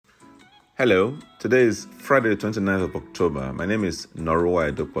Hello, today is Friday the 29th of October. My name is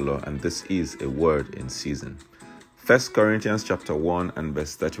Norua Edopolo and this is a word in season. 1 Corinthians chapter 1 and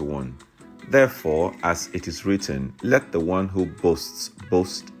verse 31. Therefore, as it is written, let the one who boasts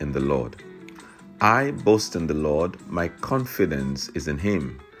boast in the Lord. I boast in the Lord, my confidence is in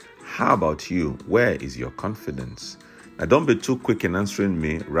him. How about you? Where is your confidence? Now don't be too quick in answering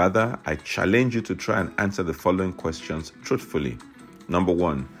me. Rather, I challenge you to try and answer the following questions truthfully. Number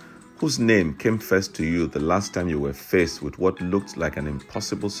 1. Whose name came first to you the last time you were faced with what looked like an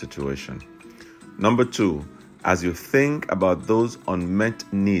impossible situation? Number 2, as you think about those unmet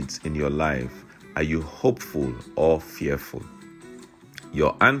needs in your life, are you hopeful or fearful?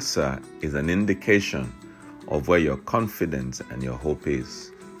 Your answer is an indication of where your confidence and your hope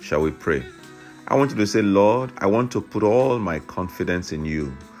is. Shall we pray? I want you to say, Lord, I want to put all my confidence in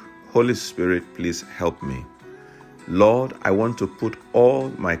you. Holy Spirit, please help me. Lord, I want to put all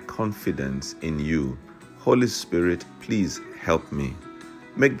my confidence in you. Holy Spirit, please help me.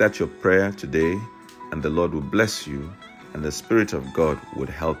 Make that your prayer today, and the Lord will bless you, and the Spirit of God would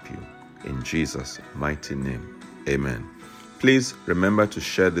help you. In Jesus' mighty name, amen. Please remember to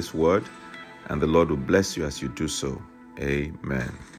share this word, and the Lord will bless you as you do so. Amen.